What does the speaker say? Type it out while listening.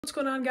What's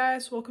going on,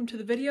 guys? Welcome to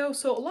the video.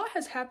 So a lot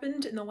has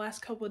happened in the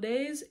last couple of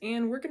days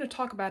and we're going to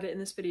talk about it in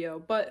this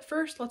video. But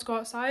first, let's go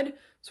outside.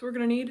 So we're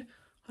going to need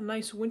a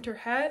nice winter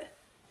hat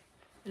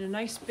and a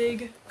nice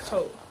big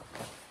coat.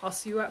 I'll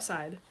see you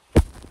outside.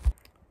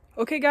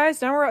 Okay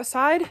guys, now we're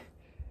outside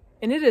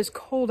and it is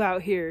cold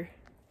out here.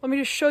 Let me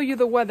just show you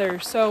the weather.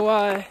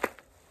 So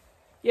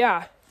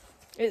yeah,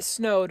 it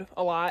snowed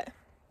a lot.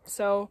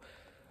 So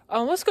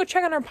let's go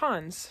check on our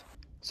ponds.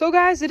 So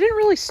guys, it didn't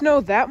really snow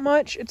that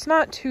much. It's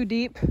not too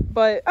deep,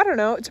 but I don't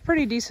know. It's a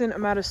pretty decent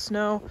amount of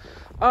snow.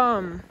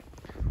 We're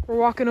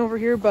walking over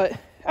here, but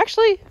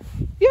actually,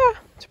 yeah,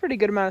 it's a pretty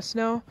good amount of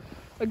snow.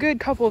 A good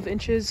couple of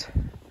inches.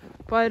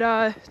 But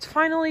it's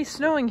finally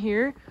snowing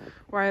here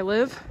where I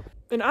live.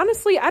 And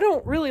honestly, I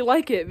don't really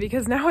like it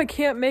because now I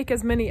can't make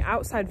as many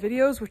outside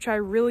videos, which I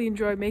really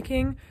enjoy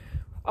making.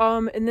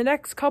 In the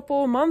next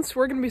couple months,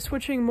 we're going to be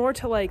switching more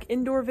to like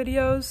indoor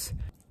videos.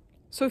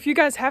 So if you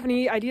guys have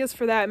any ideas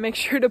for that, make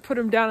sure to put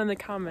them down in the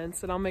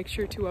comments and I'll make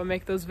sure to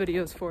make those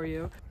videos for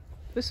you.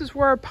 This is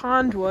where our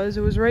pond was.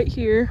 It was right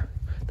here.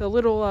 The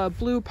little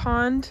blue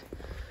pond,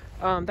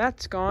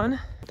 that's gone.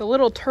 The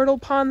little turtle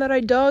pond that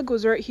I dug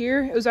was right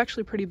here. It was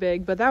actually pretty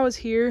big, but that was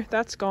here.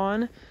 That's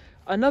gone.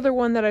 Another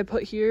one that I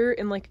put here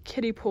in like a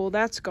kiddie pool,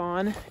 that's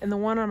gone. And the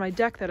one on my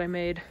deck that I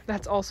made,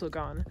 that's also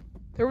gone.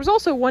 There was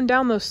also one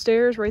down those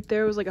stairs right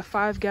there. It was like a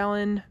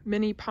 5-gallon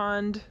mini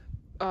pond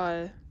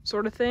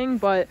sort of thing,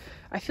 but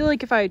I feel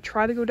like if I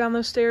try to go down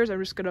those stairs, I'm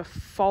just gonna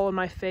fall on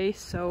my face.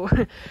 So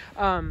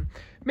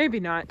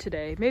maybe not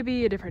today,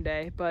 maybe a different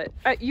day, but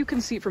you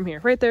can see it from here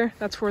right there.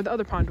 That's where the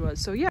other pond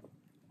was. So yeah,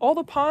 all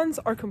the ponds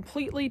are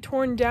completely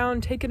torn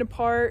down, taken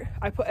apart.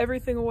 I put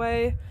everything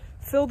away,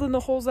 filled in the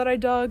holes that I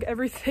dug.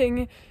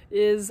 Everything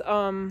is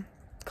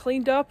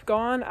cleaned up,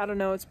 gone. I don't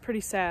know, it's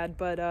pretty sad,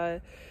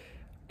 but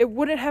it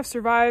wouldn't have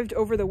survived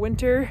over the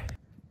winter.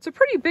 It's a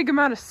pretty big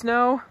amount of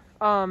snow.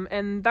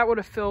 And that would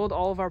have filled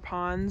all of our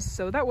ponds,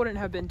 so that wouldn't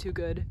have been too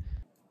good.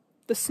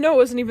 The snow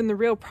isn't even the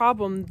real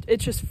problem.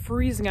 It's just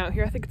freezing out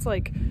here. I think it's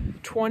like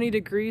 20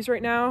 degrees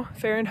right now,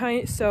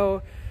 Fahrenheit,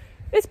 so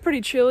it's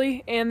pretty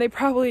chilly, and they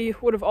probably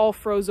would have all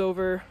froze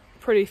over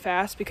pretty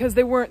fast because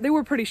they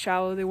were pretty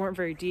shallow. They weren't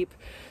very deep.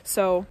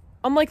 So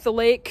unlike the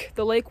lake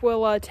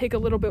will take a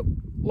little bit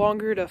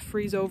longer to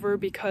freeze over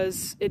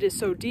because it is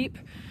so deep.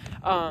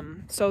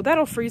 So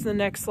that'll freeze in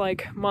the next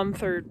like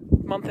month or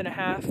month and a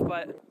half,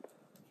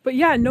 But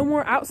yeah, no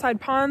more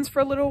outside ponds for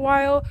a little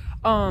while.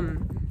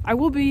 I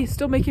will be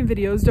still making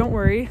videos, don't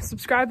worry.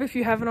 Subscribe if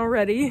you haven't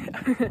already.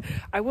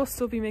 I will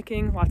still be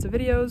making lots of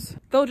videos.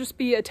 They'll just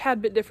be a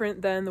tad bit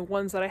different than the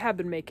ones that I have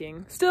been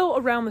making. Still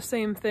around the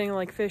same thing,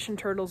 like fish and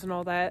turtles and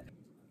all that.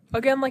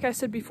 Again, like I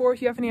said before,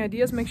 if you have any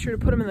ideas, make sure to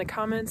put them in the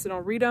comments and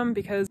I'll read them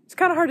because it's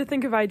kind of hard to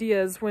think of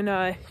ideas when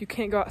you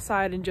can't go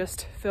outside and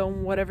just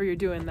film whatever you're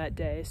doing that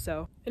day.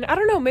 So, and I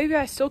don't know, maybe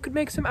I still could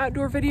make some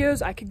outdoor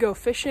videos. I could go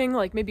fishing,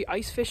 like maybe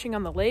ice fishing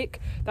on the lake.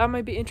 That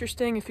might be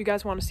interesting if you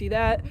guys want to see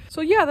that.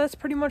 So yeah, that's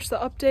pretty much the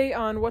update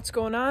on what's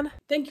going on.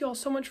 Thank you all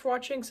so much for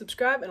watching.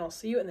 Subscribe and I'll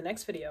see you in the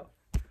next video.